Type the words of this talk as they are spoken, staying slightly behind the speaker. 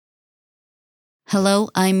Hello,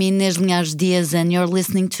 I'm Inês Linhares Dias, and you're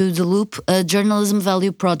listening to The Loop, a Journalism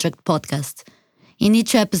Value Project podcast. In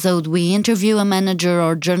each episode, we interview a manager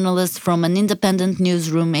or journalist from an independent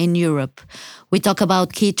newsroom in Europe. We talk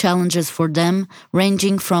about key challenges for them,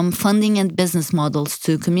 ranging from funding and business models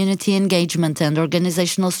to community engagement and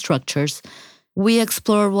organizational structures. We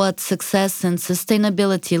explore what success and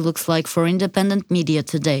sustainability looks like for independent media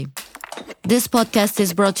today. This podcast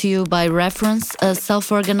is brought to you by Reference, a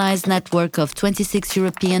self-organized network of 26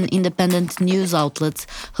 European independent news outlets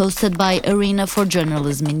hosted by Arena for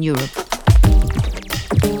Journalism in Europe.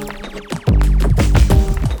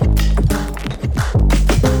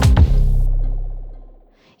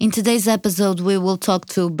 In today's episode, we will talk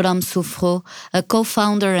to Bram Souffreau, a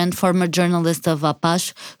co-founder and former journalist of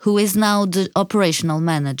Apache, who is now the operational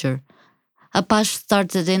manager. Apache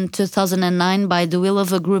started in 2009 by the will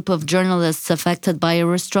of a group of journalists affected by a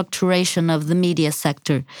restructuration of the media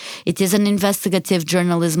sector. It is an investigative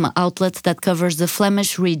journalism outlet that covers the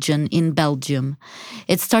Flemish region in Belgium.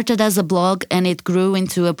 It started as a blog and it grew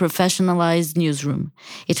into a professionalized newsroom.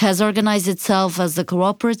 It has organized itself as a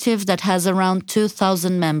cooperative that has around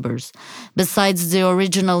 2,000 members. Besides the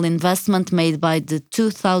original investment made by the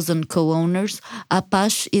 2,000 co-owners,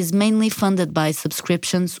 Apache is mainly funded by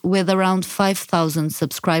subscriptions with around 5,000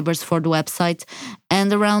 subscribers for the website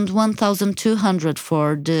and around 1,200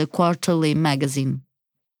 for the quarterly magazine.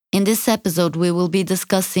 In this episode, we will be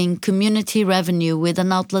discussing community revenue with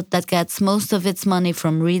an outlet that gets most of its money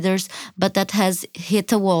from readers, but that has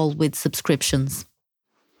hit a wall with subscriptions.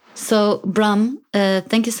 So, Bram,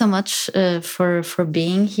 thank you so much for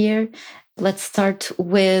being here. Let's start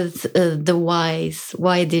with the whys.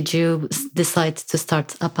 Why did you decide to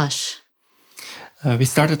start Apache? We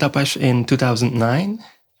started Apache in 2009.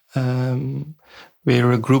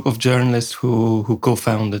 We're a group of journalists who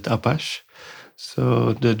co-founded Apache.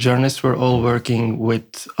 So the journalists were all working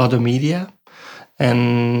with other media,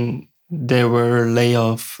 and they were laid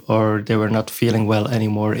off or they were not feeling well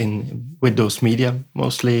anymore with those media,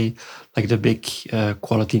 mostly like the big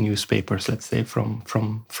quality newspapers, let's say,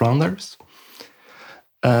 from Flanders.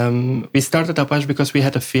 We started Apache because we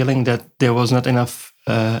had a feeling that there was not enough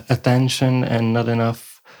attention and not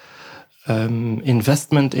enough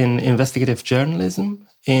investment in investigative journalism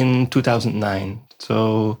in 2009.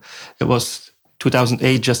 So it was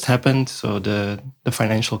 2008 just happened, so the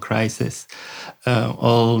financial crisis.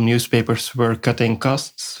 All newspapers were cutting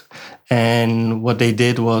costs, and what they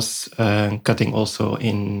did was cutting also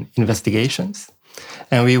in investigations.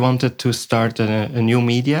 And we wanted to start a new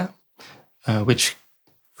media, which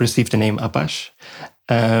received the name Apache,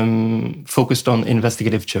 focused on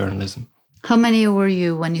investigative journalism. How many were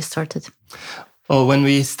you when you started? Oh, when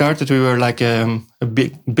we started, we were like a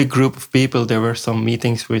big group of people. There were some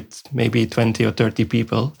meetings with maybe 20 or 30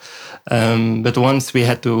 people. But once we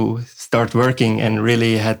had to start working and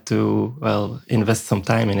really had to, invest some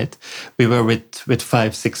time in it, we were with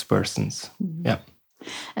 5-6 persons. Mm-hmm. Yeah.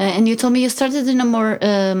 And you told me you started in a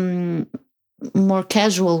more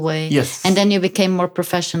casual way. Yes. And then you became more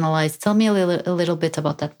professionalized. Tell me a little bit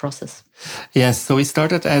about that process. Yes. So we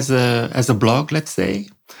started as a blog, let's say.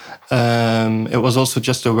 It was also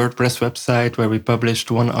just a WordPress website where we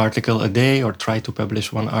published one article a day or tried to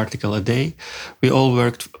publish one article a day. We all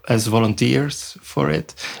worked as volunteers for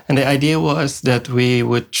it. And the idea was that we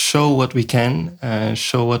would show what we can,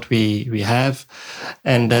 show what we have,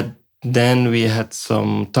 and that then we had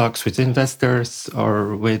some talks with investors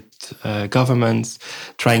or with governments,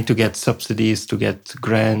 trying to get subsidies, to get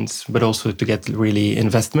grants, but also to get really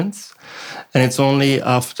investments. And it's only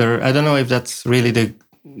after, I don't know if that's really the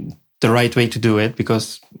right way to do it,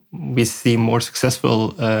 because we see more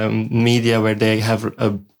successful media where they have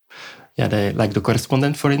they, like the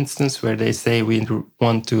Correspondent, for instance, where they say we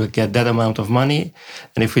want to get that amount of money,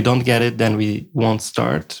 and if we don't get it, then we won't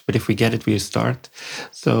start. But if we get it, we start.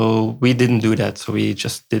 So we didn't do that. So we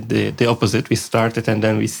just did the opposite. We started and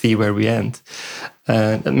then we see where we end.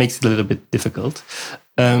 That makes it a little bit difficult.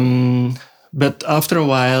 But after a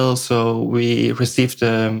while, so we received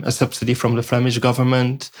a subsidy from the Flemish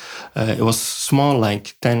government. It was small,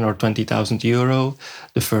 like 10 or 20,000 euro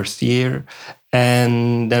the first year.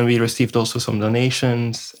 And then we received also some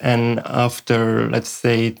donations. And after, let's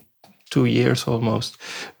say, 2 years almost,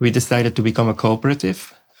 we decided to become a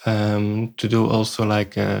cooperative, to do also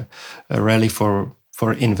like a rally for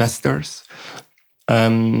investors.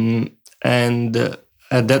 And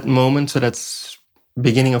at that moment, so that's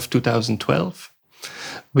beginning of 2012,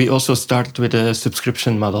 we also started with a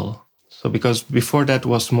subscription model. So because before that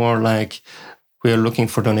was more like we are looking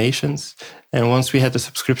for donations. And once we had the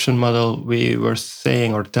subscription model, we were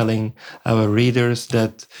saying or telling our readers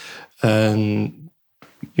that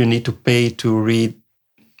you need to pay to read,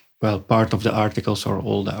 well, part of the articles or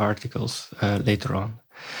all the articles later on.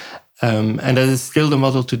 And that is still the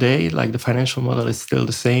model today. Like the financial model is still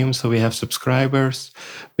the same. So we have subscribers.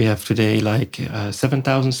 We have today like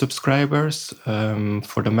 7,000 subscribers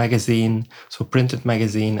for the magazine, so printed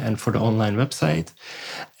magazine, and for the online website.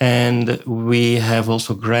 And we have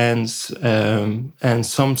also grants and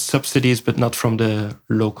some subsidies, but not from the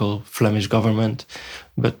local Flemish government,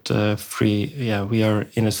 but free. Yeah, we are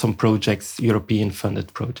in some projects, European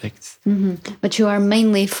funded projects. But you are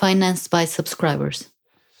mainly financed by subscribers.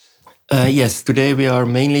 Yes, today we are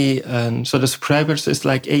mainly, so the subscribers is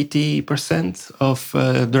like 80% of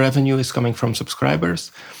the revenue is coming from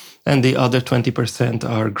subscribers. And the other 20%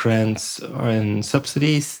 are grants and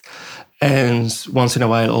subsidies. And once in a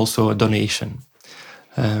while also a donation.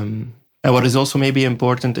 And what is also maybe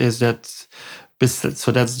important is that,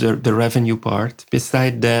 so that's the revenue part.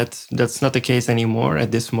 Beside that, that's not the case anymore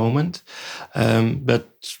at this moment. But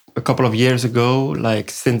a couple of years ago,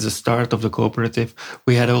 like since the start of the cooperative,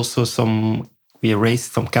 we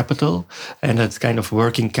raised some capital, and that's kind of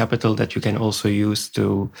working capital that you can also use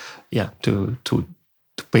to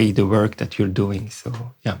pay the work that you're doing. So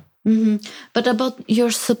yeah. But about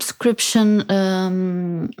your subscription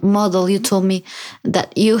model, you told me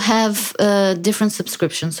that you have different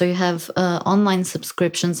subscriptions. So you have online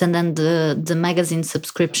subscriptions and then the magazine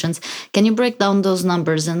subscriptions. Can you break down those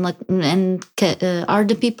numbers and are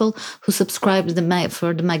the people who subscribe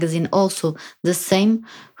for the magazine also the same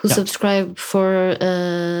who subscribe for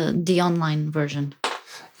the online version?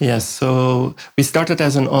 Yes. So we started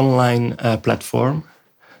as an online platform.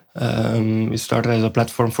 We started as a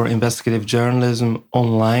platform for investigative journalism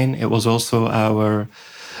online. It was also our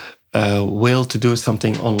will to do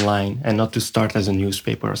something online and not to start as a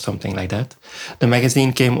newspaper or something like that. The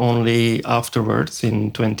magazine came only afterwards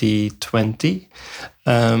in 2020.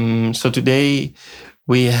 So today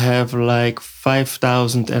we have like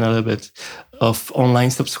 5,000 and a little bit of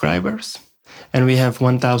online subscribers. And we have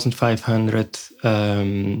 1,500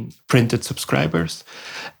 printed subscribers.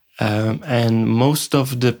 And most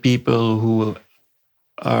of the people who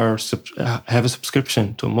have a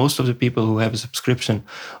subscription, to most of the people who have a subscription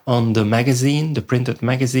on the magazine, the printed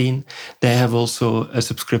magazine, they have also a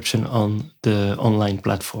subscription on the online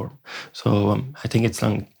platform. So I think it's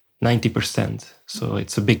like 90%. So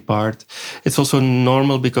it's a big part. It's also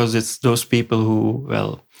normal because it's those people who,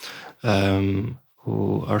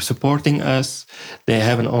 who are supporting us. They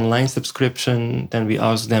have an online subscription. Then we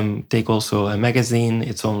ask them take also a magazine.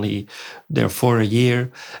 It's only there for a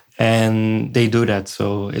year, and they do that.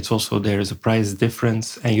 So it's also there is a price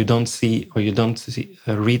difference, and you don't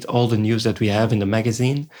read all the news that we have in the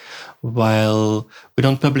magazine. While we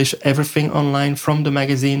don't publish everything online from the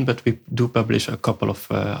magazine, but we do publish a couple of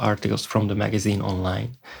articles from the magazine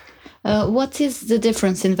online. What is the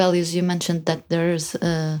difference in values? You mentioned that there's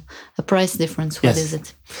a price difference. What is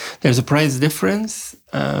it? There's a price difference.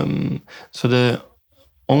 So the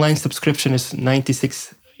online subscription is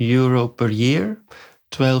 €96 per year,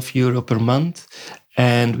 €12 per month.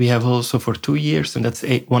 And we have also for 2 years, and that's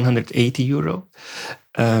 €180.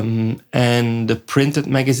 And the printed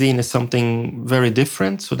magazine is something very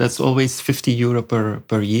different. So that's always €50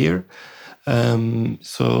 per year.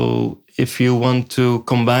 So if you want to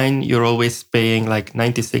combine, you're always paying like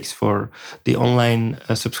 96 for the online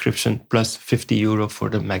subscription plus €50 for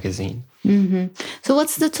the magazine. Mm-hmm. So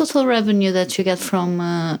what's the total revenue that you get from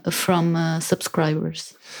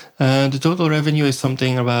subscribers? The total revenue is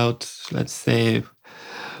something about, let's say,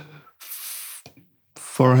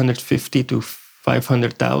 450 to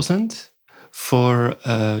 500,000 for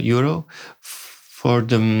euro for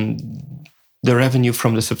the revenue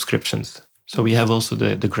from the subscriptions. So we have also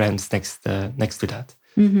the grants next to that.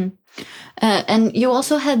 Mm-hmm. And you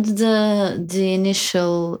also had the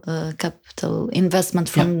initial capital investment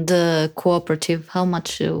from the cooperative. How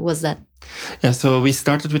much was that? Yeah, so we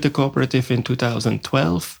started with the cooperative in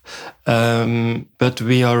 2012, but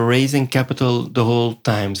we are raising capital the whole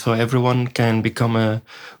time. So everyone can become a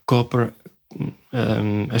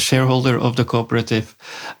shareholder of the cooperative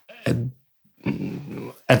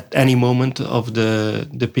at any moment of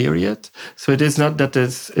the period. So it is not that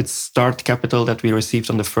it's start capital that we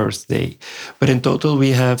received on the first day, but in total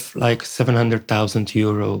we have like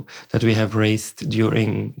 €700,000 that we have raised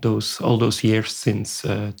during all those years since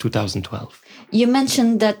 2012. You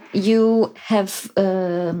mentioned that you have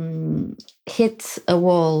hit a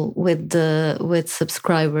wall with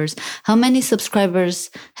subscribers. How many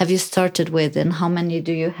subscribers have you started with, and how many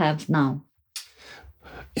do you have now?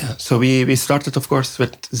 Yeah, so we started, of course,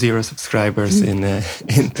 with 0 subscribers in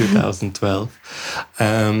 2012,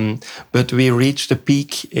 but we reached a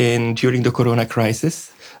peak during the Corona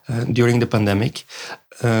crisis, during the pandemic.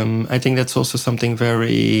 I think that's also something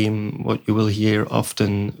very what you will hear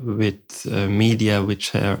often with media,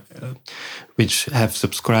 which have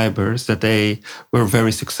subscribers, that they were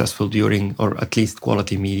very successful during, or at least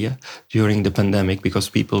quality media during the pandemic, because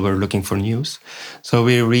people were looking for news. So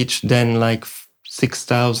we reached then like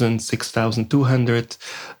 6,200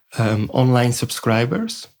 online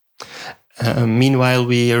subscribers. Meanwhile,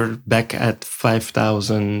 we are back at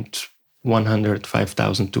 5,100,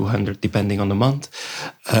 5,200, depending on the month,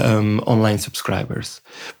 online subscribers.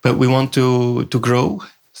 But we want to grow,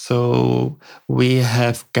 so we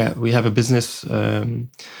have a business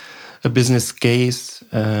case,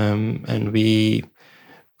 and we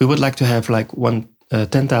would like to have like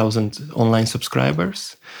 10,000 online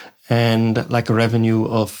subscribers and like a revenue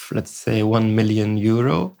of, let's say, 1 million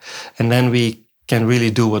euro. And then we can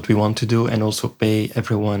really do what we want to do and also pay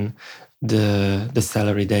everyone the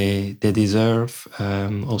salary they deserve.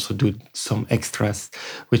 Also do some extras,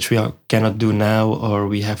 which we cannot do now, or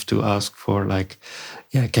we have to ask for, like,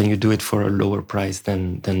 yeah, can you do it for a lower price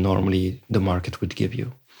than normally the market would give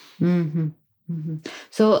you? Mm-hmm. Mm-hmm.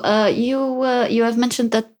 So you have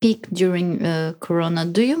mentioned that peak during Corona.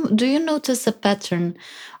 Do you notice a pattern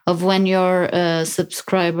of when your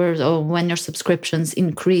subscribers or when your subscriptions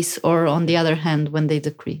increase, or on the other hand, when they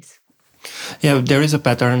decrease? Yeah, there is a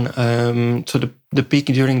pattern. So the peak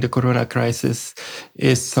during the Corona crisis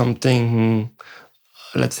is something,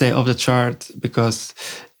 let's say, off the chart, because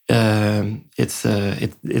it's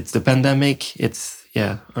the pandemic. It's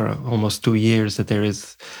almost 2 years that there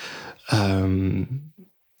is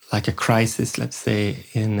like a crisis, let's say,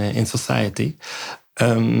 in society.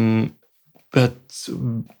 But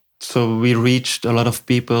so we reached a lot of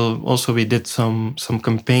people. Also, we did some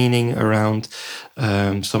campaigning around.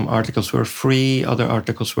 Some articles were free, other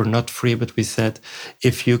articles were not free. But we said,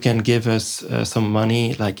 if you can give us some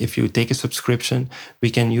money, like if you take a subscription, we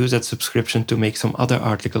can use that subscription to make some other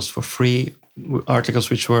articles for free. Articles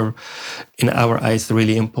which were, in our eyes,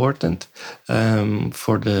 really important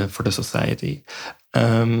for the society.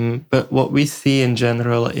 But what we see in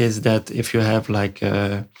general is that if you have like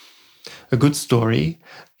a good story,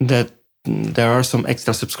 that there are some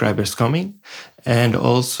extra subscribers coming. And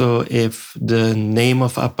also, if the name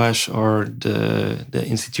of Apache or the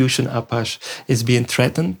institution Apache is being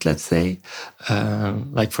threatened, let's say,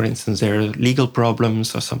 like for instance, there are legal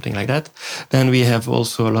problems or something like that, then we have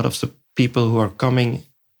also a lot of people who are coming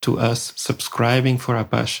to us, subscribing for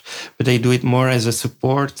Apache, but they do it more as a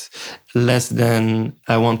support, less than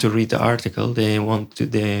I want to read the article. They want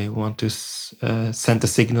to send a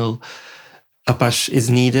signal. Apache is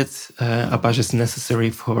needed. Apache is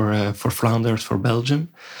necessary for Flanders, for Belgium.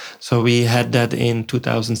 So we had that in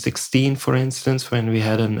 2016, for instance, when we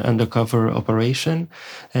had an undercover operation,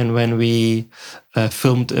 and when we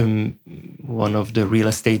filmed one of the real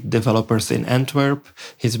estate developers in Antwerp,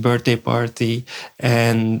 his birthday party,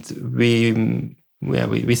 and we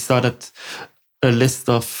saw that a list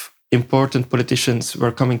of important politicians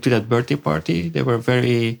were coming to that birthday party. They were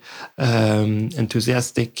very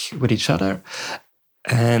enthusiastic with each other.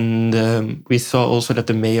 And we saw also that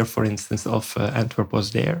the mayor, for instance, of Antwerp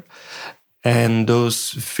was there. And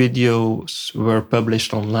those videos were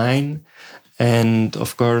published online. And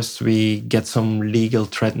of course, we get some legal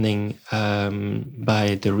threatening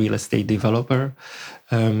by the real estate developer.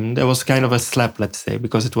 There was kind of a slap, let's say,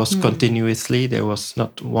 because it was continuously. There was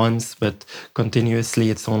not once, but continuously.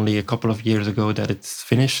 It's only a couple of years ago that it's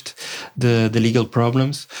finished, the legal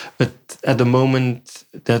problems. But at the moment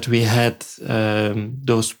that we had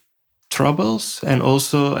those troubles, and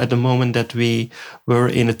also at the moment that we were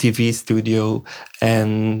in a TV studio,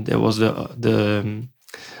 and there was the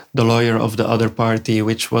lawyer of the other party,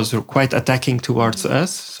 which was quite attacking towards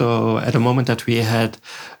us. So at the moment that we had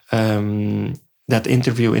that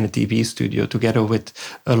interview in a TV studio together with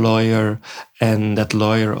a lawyer, and that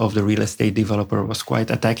lawyer of the real estate developer was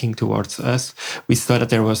quite attacking towards us, we saw that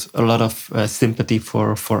there was a lot of sympathy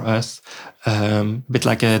for us, bit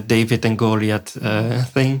like a David and Goliath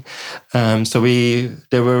thing. So we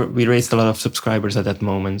raised a lot of subscribers at that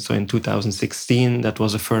moment. So in 2016, that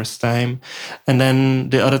was the first time. And then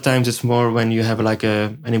the other times it's more when you have like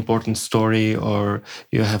an important story, or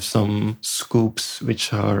you have some scoops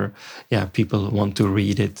which are, people want to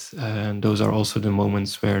read it. And those are also the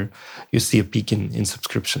moments where you see a peak in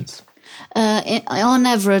subscriptions. On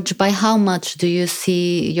average, by how much do you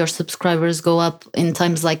see your subscribers go up in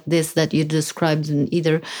times like this that you described, in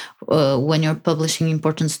either when you're publishing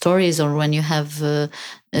important stories or when you have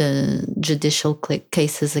judicial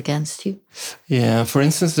cases against you? Yeah, for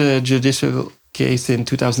instance, the judicial case in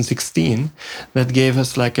 2016 that gave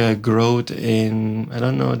us like a growth in, I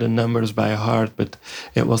don't know the numbers by heart, but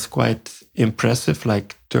it was quite impressive,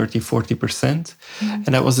 like 30-40%. And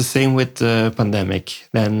that was the same with the pandemic.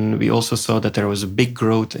 Then we also saw that there was a big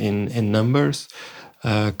growth in numbers,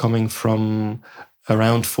 coming from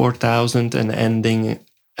around 4,000 and ending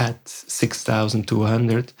at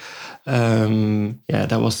 6,200. Yeah,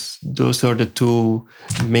 those are the two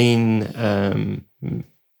main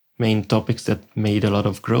topics that made a lot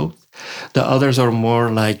of growth. The others are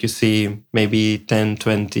more like, you see, maybe 10,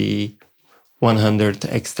 20, 100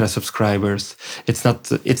 extra subscribers.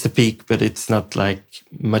 It's a peak, but it's not like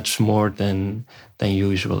much more than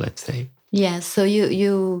usual, let's say. Yeah, so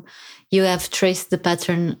you have traced the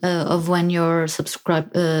pattern of when your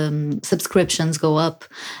subscriptions go up.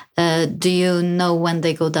 Do you know when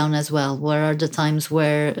they go down as well? Where are the times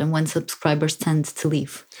when subscribers tend to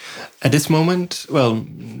leave? At this moment, well,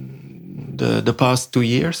 the past 2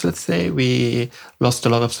 years, let's say, we lost a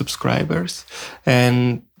lot of subscribers,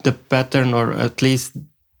 and the pattern, or at least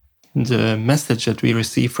the message that we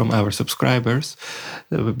receive from our subscribers,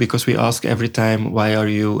 because we ask every time, why are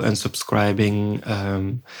you unsubscribing?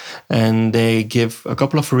 And they give a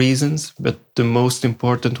couple of reasons, but the most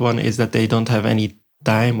important one is that they don't have any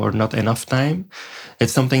time or not enough time.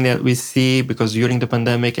 It's something that we see because during the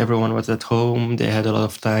pandemic, everyone was at home. They had a lot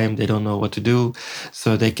of time. They don't know what to do.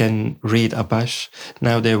 So they can read Apache.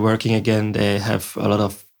 Now they're working again. They have a lot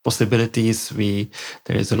of possibilities.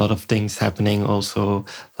 There is a lot of things happening also,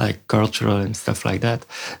 like cultural and stuff like that.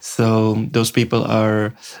 So those people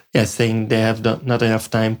are saying they have not enough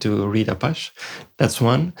time to read Apache. That's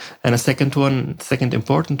one. And a second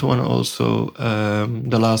important one also,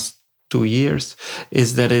 the last 2 years,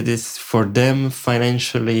 is that it is for them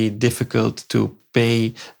financially difficult to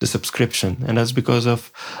pay the subscription. And that's because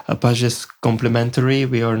of Apache's complimentary.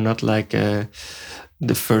 We are not like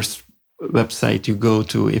the first website you go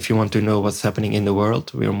to if you want to know what's happening in the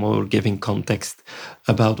world. We are more giving context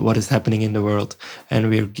about what is happening in the world, and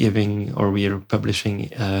we're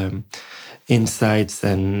publishing insights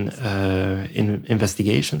and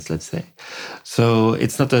investigations, let's say. So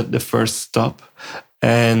it's not the first stop.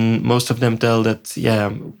 And most of them tell that,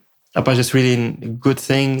 Apache is really a good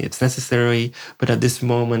thing, it's necessary, but at this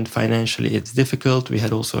moment, financially, it's difficult. We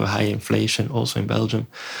had also a high inflation also in Belgium.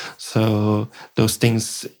 So those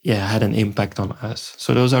things, had an impact on us.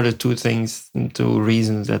 So those are the two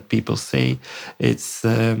reasons that people say. It's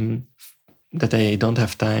that they don't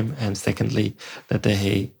have time, and secondly, that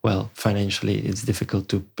financially, it's difficult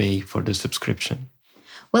to pay for the subscription.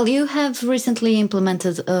 Well, you have recently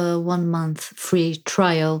implemented a 1-month free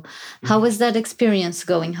trial. How is that experience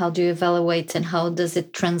going? How do you evaluate, and how does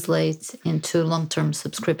it translate into long-term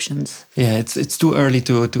subscriptions? Yeah, it's too early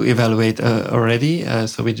to evaluate already.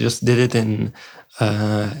 So we just did it in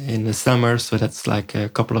the summer, so that's like a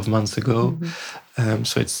couple of months ago.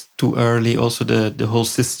 So it's too early. Also, the whole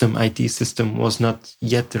IT system was not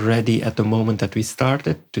yet ready at the moment that we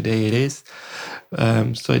started. Today it is.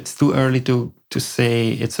 So it's too early to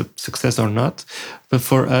say it's a success or not. But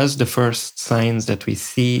for us, the first signs that we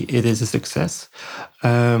see, it is a success.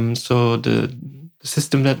 So the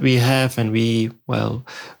system that we have, and we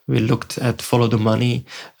looked at Follow the Money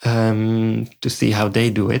to see how they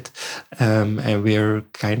do it, and we're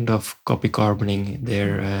kind of copy-carboning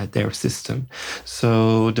their system.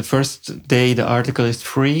 So the first day the article is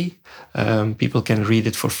free. People can read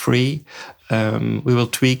it for free. We will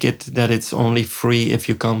tweak it that it's only free if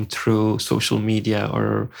you come through social media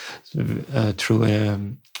or through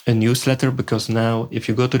a newsletter, because now if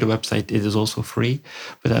you go to the website, it is also free,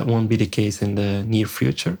 but that won't be the case in the near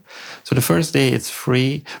future. So the first day it's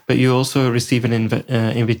free, but you also receive an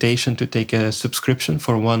invitation to take a subscription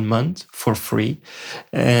for 1 month for free.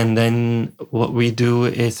 And then what we do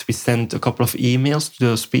is we send a couple of emails to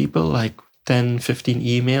those people, like 10, 15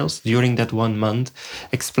 emails during that 1 month,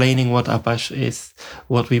 explaining what Apache is,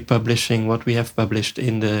 what we have published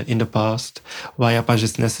in the past, why Apache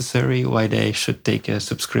is necessary, why they should take a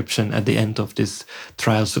subscription at the end of this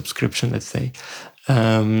trial subscription, let's say.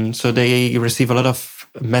 So they receive a lot of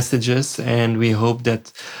messages, and we hope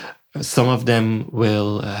that some of them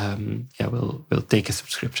will take a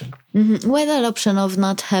subscription. Why that option of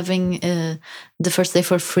not having the first day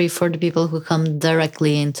for free for the people who come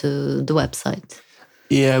directly into the website?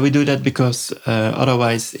 Yeah, we do that because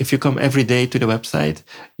otherwise, if you come every day to the website,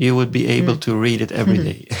 you would be able to read it every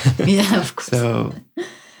day. Yeah, of course. So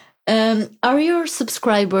Are your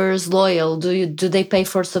subscribers loyal? Do they pay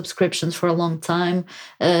for subscriptions for a long time?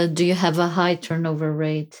 Do you have a high turnover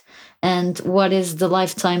rate? And what is the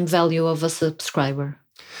lifetime value of a subscriber?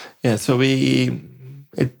 Yeah, so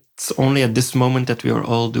it's only at this moment that we are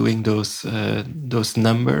all doing those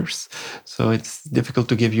numbers. So it's difficult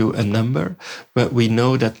to give you a number, but we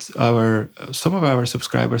know that some of our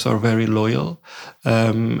subscribers are very loyal.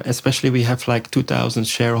 Especially we have like 2,000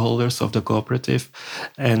 shareholders of the cooperative,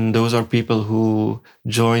 and those are people who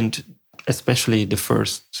joined especially the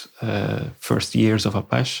first years of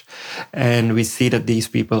Apache, and we see that these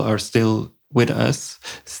people are still with us,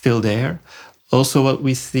 still there. Also, what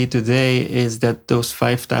we see today is that those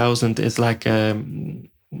 5,000 is like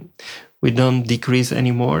we don't decrease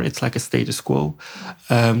anymore. It's like a status quo.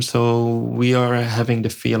 So we are having the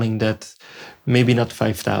feeling that maybe not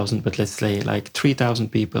 5,000, but let's say like 3,000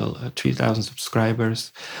 people, 3,000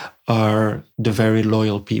 subscribers are the very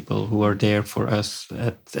loyal people who are there for us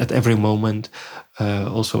at every moment.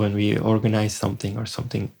 Also, when we organize something or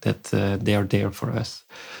something, that they are there for us.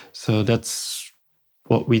 So that's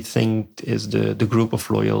what we think is the group of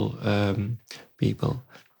loyal people.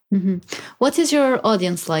 Mm-hmm. What is your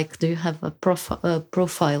audience like? Do you have a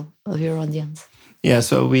profile of your audience? Yeah,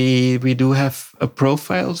 so we do have a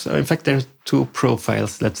profile. So in fact, there's two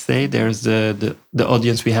profiles. Let's say there's the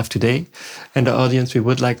audience we have today, and the audience we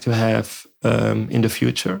would like to have in the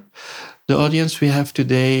future. The audience we have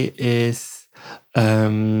today is,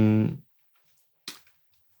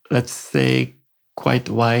 let's say, quite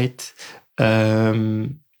white,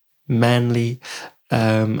 manly,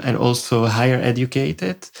 and also higher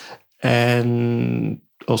educated, and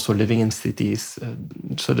also living in cities.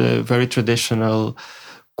 So the very traditional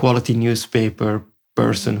quality newspaper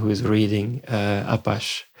person who is reading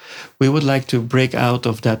Apache. We would like to break out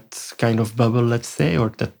of that kind of bubble, let's say,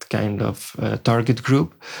 or that kind of target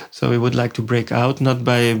group. So we would like to break out, not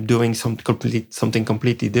by doing something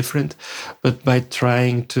completely different, but by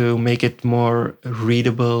trying to make it more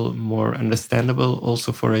readable, more understandable,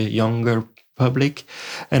 also for a younger public,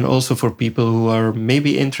 and also for people who are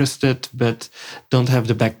maybe interested but don't have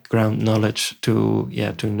the background knowledge to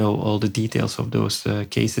know all the details of those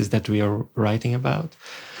cases that we are writing about.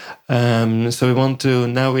 So we want to,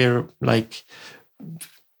 now we're like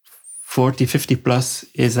 40, 50 plus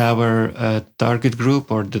is our target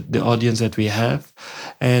group, or the audience that we have.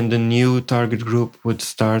 And the new target group would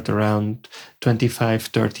start around 25,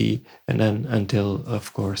 30, and then until,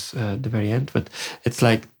 of course, the very end. But it's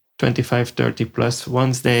like 25, 30 plus,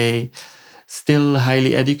 once they still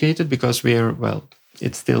highly educated, because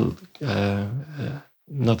it's still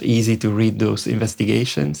not easy to read those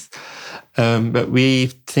investigations. But we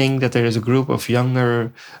think that there is a group of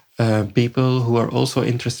younger people who are also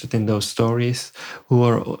interested in those stories,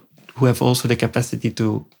 who have also the capacity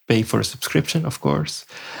to pay for a subscription, of course.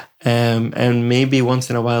 And maybe once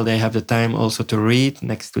in a while they have the time also to read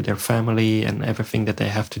next to their family and everything that they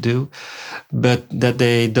have to do, but that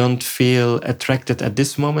they don't feel attracted at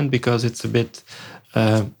this moment because it's a bit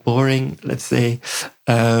boring, let's say.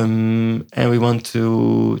 And we want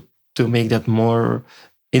to make that more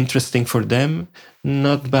interesting for them,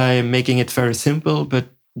 not by making it very simple, but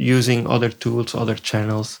using other tools, other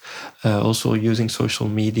channels, also using social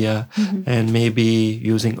media, and maybe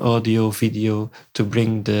using audio, video to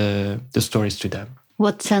bring the stories to them.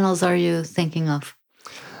 What channels are you thinking of?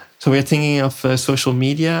 So we're thinking of social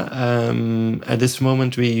media. At this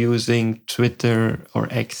moment, we're using Twitter or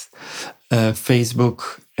X,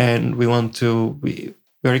 Facebook, and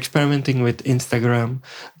we're experimenting with Instagram,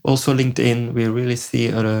 also LinkedIn. We really see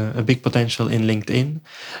a big potential in LinkedIn.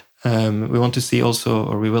 We want to see also,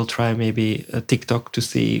 or we will try maybe a TikTok to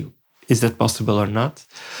see is that possible or not.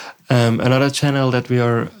 Another channel that we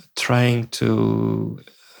are trying to,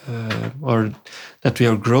 or that we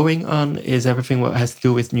are growing on, is everything what has to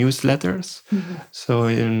do with newsletters. So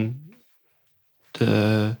in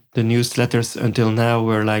the newsletters until now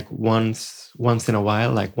were like once in a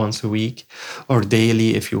while, like once a week, or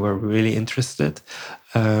daily if you were really interested.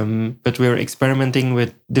 But we're experimenting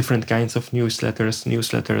with different kinds of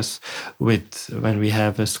newsletters with when we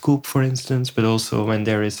have a scoop, for instance, but also when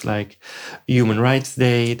there is like Human Rights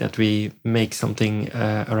Day, that we make something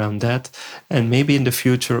around that. And maybe in the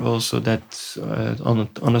future also that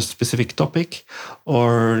on a specific topic,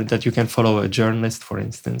 or that you can follow a journalist, for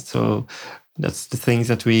instance. So That's the things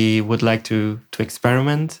that we would like to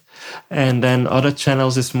experiment. And then other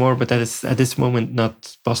channels is more, but that is at this moment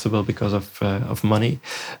not possible because of money.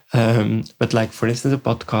 But like, for instance, a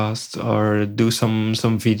podcast, or do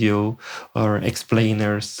some video, or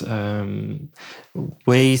explainers,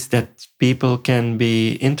 ways that people can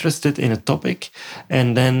be interested in a topic,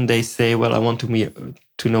 and then they say, well, I want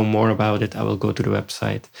to know more about it. I will go to the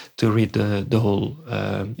website to read the whole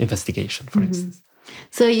investigation, for instance.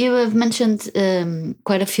 So you have mentioned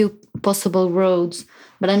quite a few possible roads,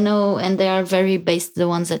 but I know, and they are very based, the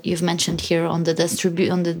ones that you've mentioned here, on the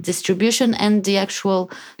distribution and the actual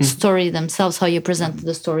story themselves, how you present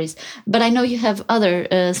the stories. But I know you have other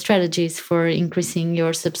strategies for increasing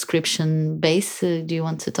your subscription base. Do you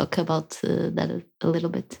want to talk about that a little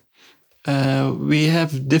bit? We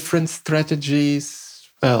have different strategies.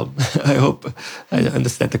 Well, I hope I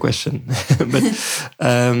understand the question. But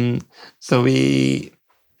so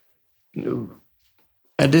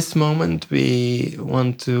at this moment, we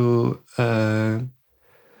want to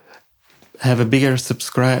have a bigger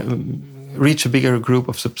reach a bigger group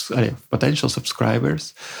of potential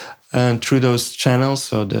subscribers, and through those channels.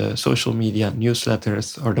 So the social media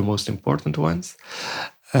newsletters are the most important ones.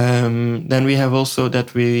 Then we have also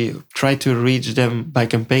that we try to reach them by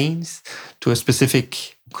campaigns to a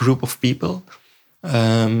specific group of people.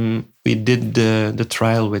 We did the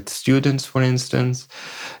trial with students, for instance.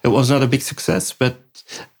 It was not a big success, but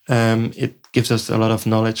it gives us a lot of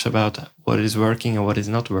knowledge about what is working and what is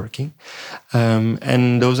not working.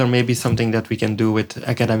 And those are maybe something that we can do with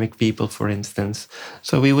academic people, for instance.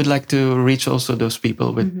 So we would like to reach also those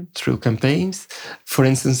people through campaigns. For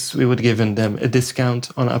instance, we would give them a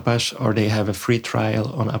discount on Apache, or they have a free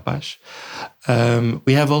trial on Apache.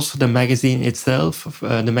 We have also the magazine itself.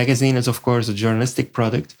 The magazine is, of course, a journalistic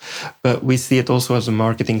product, but we see it also as a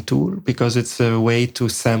marketing tool, because it's a way to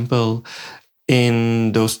sample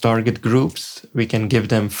in those target groups. We can give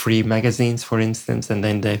them free magazines, for instance, and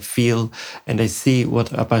then they feel and they see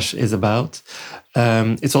what Apache is about.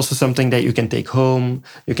 It's also something that you can take home,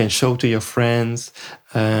 you can show to your friends,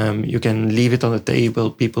 you can leave it on the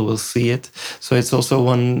table, people will see it. So it's also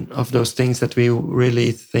one of those things that we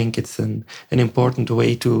really think it's an important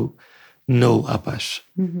way to know Apache.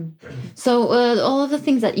 So all of the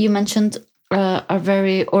things that you mentioned are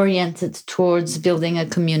very oriented towards building a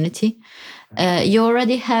community. You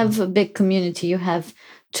already have a big community. You have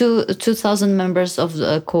 2,000 members of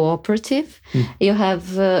the cooperative. You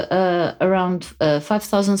have around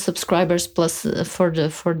 5,000 subscribers plus for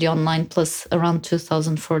the online, plus around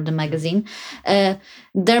 2,000 for the magazine.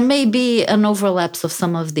 There may be an overlaps of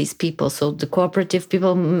some of these people. So the cooperative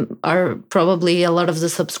people are probably a lot of the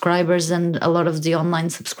subscribers, and a lot of the online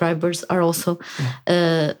subscribers are also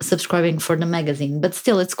subscribing for the magazine. But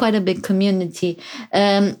still, it's quite a big community.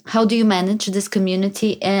 How do you manage this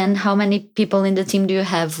community, and how many people in the team do you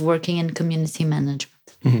have working in community management?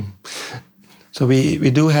 So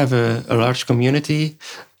we do have a large community.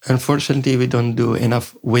 Unfortunately, we don't do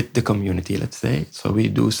enough with the community, let's say. So we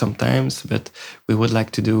do sometimes, but we would like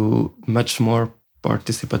to do much more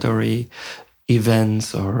participatory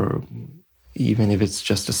events, or even if it's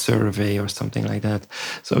just a survey or something like that.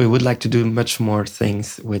 So we would like to do much more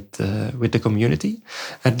things with the community.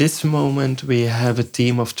 At this moment, we have a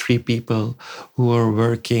team of 3 people who are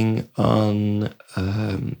working on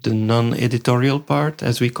the non-editorial part,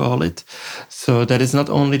 as we call it. So that is not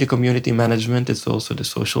only the community management, it's also the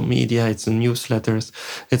social media, it's the newsletters,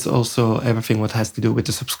 it's also everything what has to do with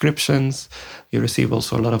the subscriptions. You receive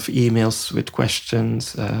also a lot of emails with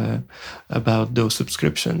questions about those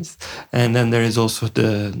subscriptions. And then there is also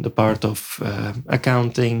the part of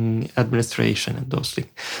accounting, administration, and those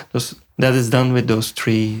things. That is done with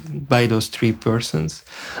by those three persons.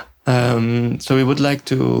 So we would like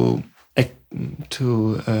to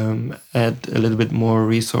add a little bit more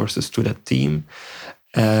resources to that team.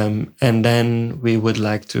 And then we would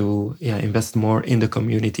like to invest more in the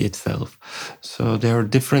community itself. So there are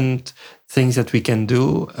different things that we can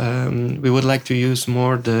do. We would like to use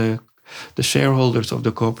more the shareholders of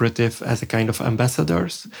the cooperative as a kind of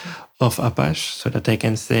ambassadors of Apache, so that they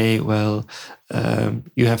can say, well,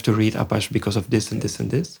 you have to read Apache because of this and this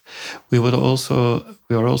and this. We are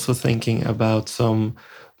also thinking about some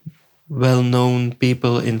well-known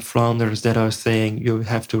people in Flanders that are saying you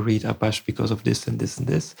have to read Apache because of this and this and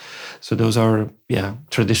this. So those are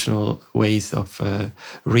traditional ways of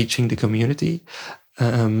reaching the community.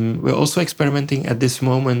 We're also experimenting at this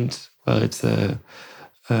moment. Well, it's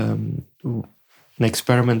an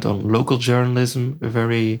experiment on local journalism,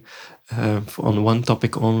 very on one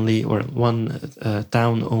topic only or one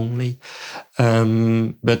town only.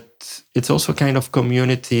 But it's also kind of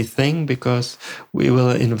community thing because we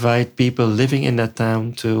will invite people living in that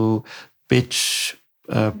town to pitch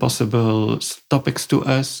possible topics to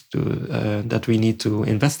us that we need to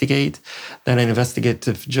investigate. Then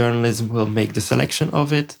investigative journalism will make the selection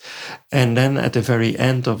of it. And then at the very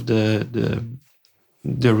end of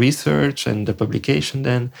the research and the publication,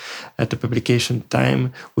 then at the publication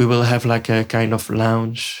time, we will have like a kind of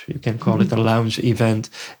lounge, you can call it a lounge event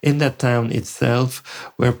in that town itself,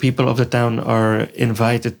 where people of the town are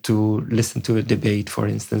invited to listen to a debate, for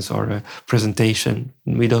instance, or a presentation.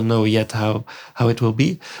 We don't know yet how it will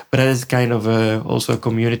be, but that is kind of also a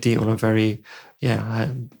community on a very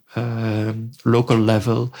local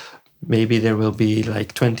level. Maybe there will be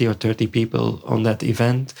like 20 or 30 people on that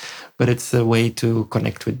event, but it's a way to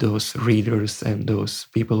connect with those readers and those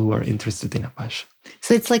people who are interested in Apache.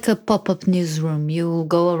 So it's like a pop-up newsroom. You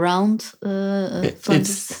go around.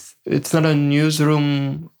 It's not a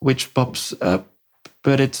newsroom which pops up,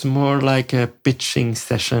 but it's more like a pitching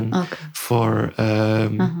session for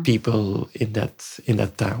people in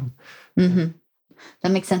that town. Mm-hmm.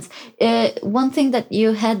 That makes sense. One thing that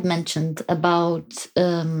you had mentioned about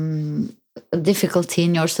difficulty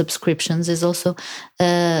in your subscriptions is also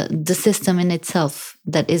the system in itself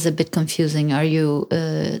that is a bit confusing. Are you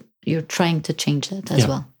you're trying to change that as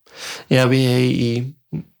well? Yeah, we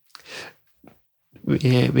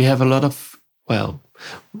have a lot of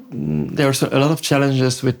there's a lot of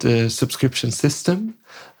challenges with the subscription system.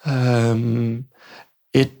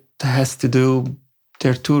 It has to do.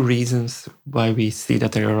 There are two reasons why we see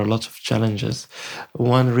that there are a lot of challenges.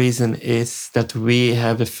 One reason is that we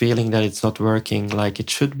have a feeling that it's not working like it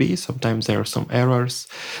should be. Sometimes there are some errors.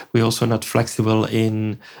 We're also not flexible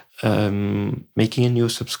in making a new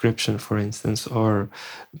subscription, for instance, or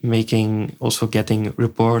getting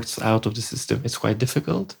reports out of the system. It's quite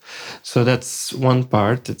difficult. So that's one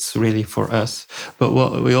part. It's really for us. But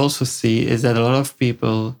what we also see is that a lot of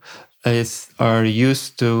people are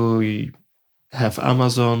used to have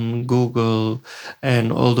Amazon, Google, and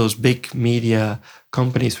all those big media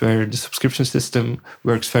companies where the subscription system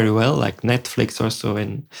works very well, like Netflix also,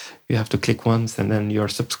 and you have to click once and then you're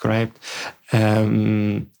subscribed.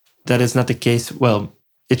 That is not the case. Well,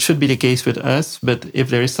 it should be the case with us, but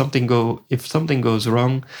if something goes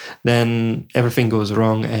wrong, then everything goes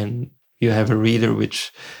wrong, and you have a reader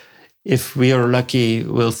which, if we are lucky,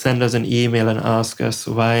 will send us an email and ask us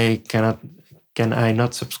why can I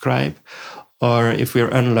not subscribe. Or if we're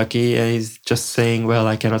unlucky, he's just saying, well,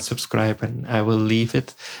 I cannot subscribe and I will leave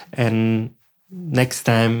it. And next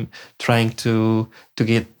time trying to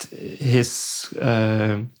get his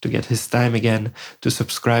time again to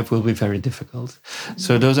subscribe will be very difficult.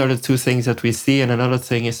 So those are the two things that we see. And another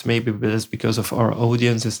thing is maybe it's because of our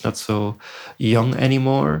audience is not so young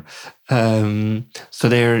anymore.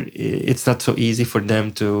 So it's not so easy for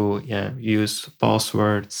them to use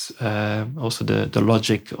passwords. Also the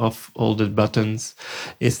logic of all the buttons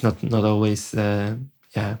is not always the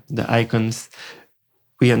icons.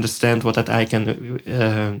 We understand what that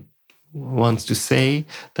icon wants to say,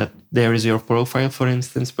 that there is your profile, for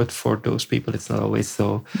instance, but for those people, it's not always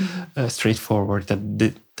so straightforward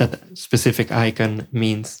that specific icon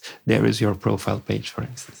means there is your profile page, for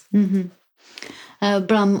instance. Mm-hmm.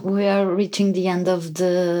 Bram, we are reaching the end of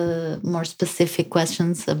the more specific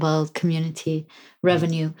questions about community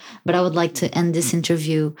revenue, but I would like to end this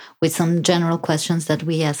interview with some general questions that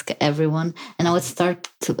we ask everyone. And I would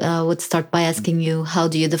start by asking you, how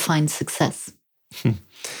do you define success?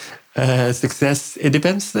 Success, it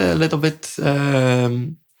depends a little bit.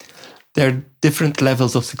 There are different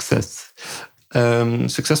levels of success.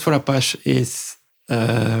 Success for Apache is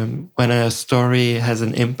when a story has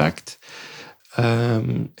an impact.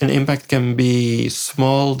 An impact can be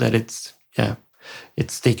small, that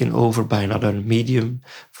it's taken over by another medium,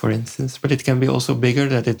 for instance, but it can be also bigger,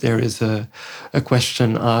 that there is a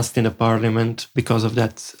question asked in the parliament because of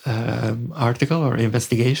that article or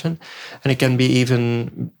investigation. And it can be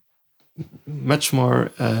even much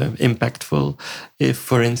more impactful if,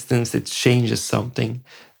 for instance, it changes something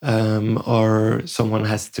or someone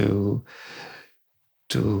has to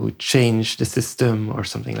change the system or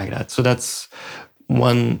something like that. So that's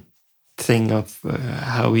one thing of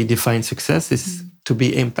how we define success, is to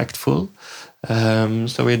be impactful.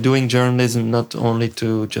 So we're doing journalism not only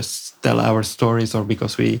to just tell our stories or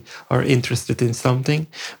because we are interested in something,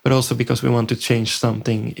 but also because we want to change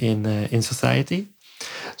something in society.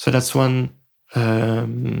 So that's one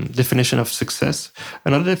definition of success.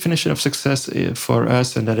 Another definition of success for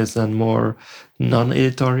us, and that is then more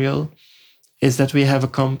non-editorial, is that we have a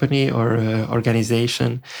company or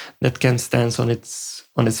organization that can stand on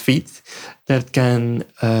its feet, that can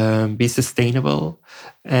be sustainable,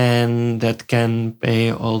 and that can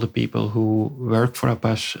pay all the people who work for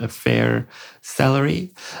Apache a fair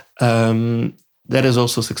salary. That is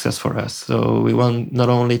also success for us. So we want not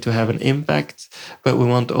only to have an impact, but we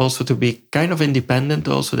want also to be kind of independent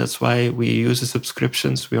also. That's why we use the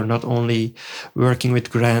subscriptions. We are not only working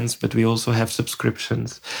with grants, but we also have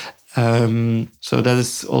subscriptions. So that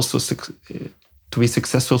is also to be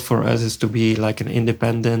successful for us, is to be like an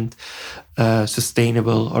independent,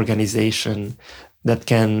 sustainable organization that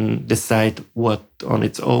can decide what on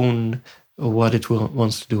its own, what it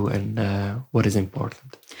wants to do, and what is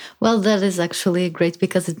important. Well, that is actually great,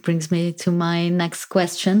 because it brings me to my next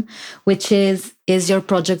question, which is your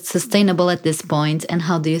project sustainable at this point, and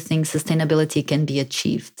how do you think sustainability can be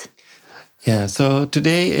achieved? Yeah, so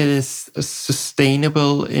today it is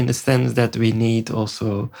sustainable in the sense that we need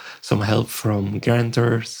also some help from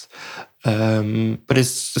grantors, but it's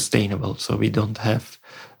sustainable. So we don't have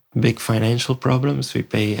big financial problems. We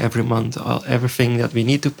pay every month everything that we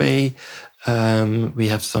need to pay. We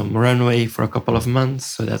have some runway for a couple of months,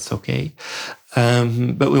 so that's okay.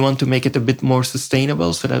 But we want to make it a bit more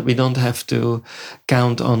sustainable so that we don't have to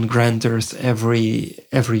count on grantors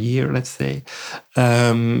every year, let's say.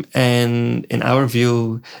 And in our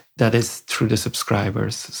view, that is through the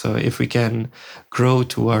subscribers. So if we can grow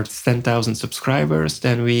towards 10,000 subscribers,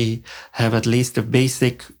 then we have at least a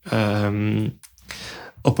basic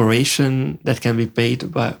operation that can be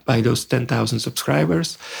paid by those 10,000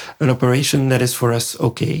 subscribers, an operation that is for us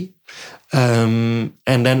okay. And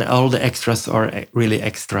then all the extras are really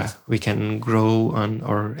extra. We can grow on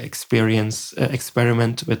or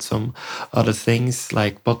experiment with some other things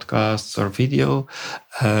like podcasts or video,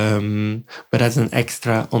 but as an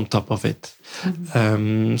extra on top of it.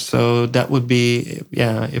 Mm-hmm. So that would be,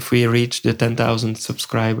 if we reach the 10,000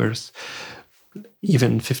 subscribers,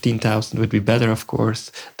 even 15,000 would be better, of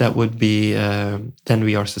course. That would be, then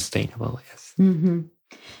we are sustainable, yes. Mm-hmm.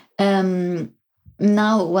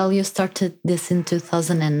 Now, well, you started this in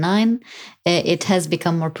 2009. It has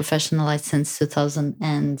become more professionalized since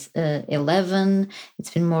 2011.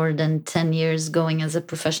 It's been more than 10 years going as a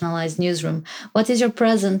professionalized newsroom. What is your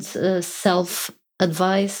present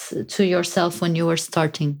self-advice to yourself when you were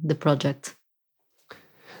starting the project?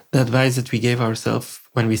 The advice that we gave ourselves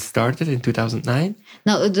when we started in 2009?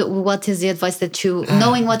 No, what is the advice that you,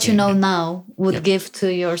 knowing what you know now, would give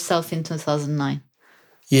to yourself in 2009?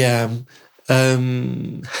 Yeah.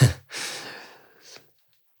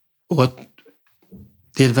 What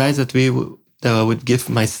the advice that I would give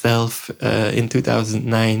myself in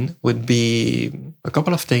 2009 would be a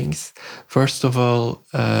couple of things. First of all,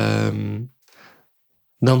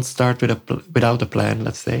 don't start without a plan,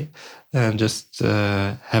 let's say, and just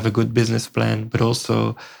have a good business plan, but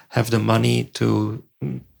also have the money to,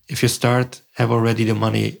 if you start, have already the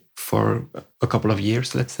money for a couple of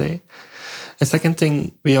years, let's say. The second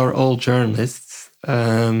thing, we are all journalists.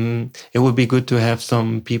 It would be good to have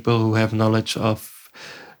some people who have knowledge of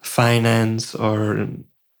finance or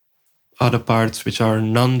other parts which are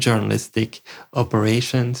non-journalistic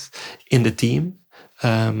operations in the team.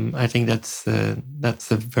 I think that's a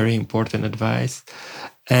very important advice.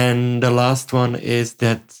 And the last one is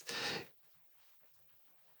that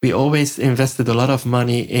we always invested a lot of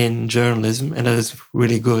money in journalism, and that is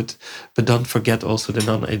really good. But don't forget also the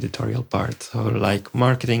non-editorial part. So like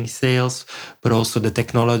marketing, sales, but also the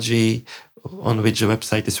technology on which the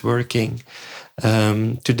website is working.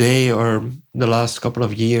 Today or the last couple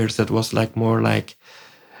of years, that was like more like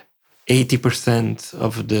 80%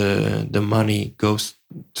 of the money goes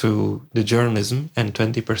to the journalism and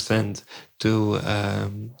 20% to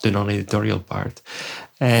the non-editorial part.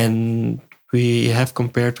 And we have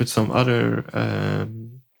compared with some other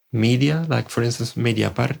media, like for instance,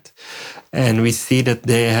 Mediapart, and we see that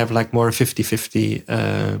they have like more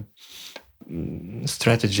 50-50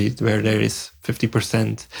 strategy, where there is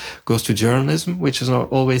 50% goes to journalism, which is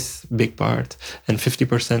not always a big part, and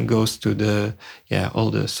 50% goes to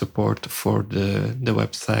all the support for the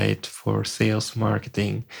website, for sales,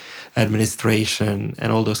 marketing, administration,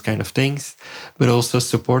 and all those kind of things, but also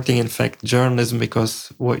supporting, in fact, journalism,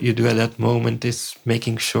 because what you do at that moment is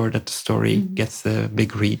making sure that the story gets a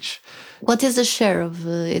big reach. What is the share of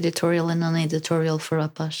editorial and non-editorial for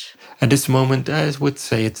Apache? At this moment, I would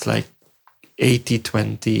say it's like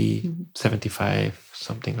 80-20, 75,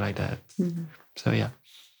 something like that. So, yeah.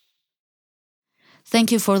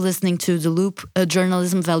 Thank you for listening to The Loop, a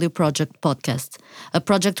Journalism Value Project podcast, a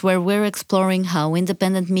project where we're exploring how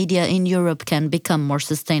independent media in Europe can become more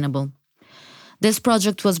sustainable. This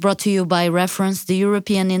project was brought to you by Reference, the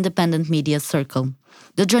European Independent Media Circle.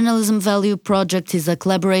 The Journalism Value Project is a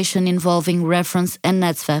collaboration involving Reference and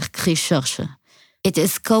Netzwerk Recherche. It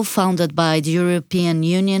is co-founded by the European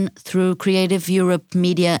Union through Creative Europe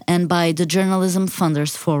Media and by the Journalism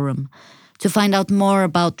Funders Forum. To find out more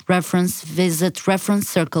about Reference, visit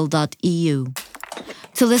referencecircle.eu.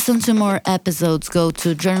 To listen to more episodes, go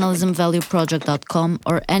to journalismvalueproject.com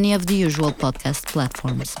or any of the usual podcast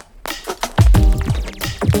platforms.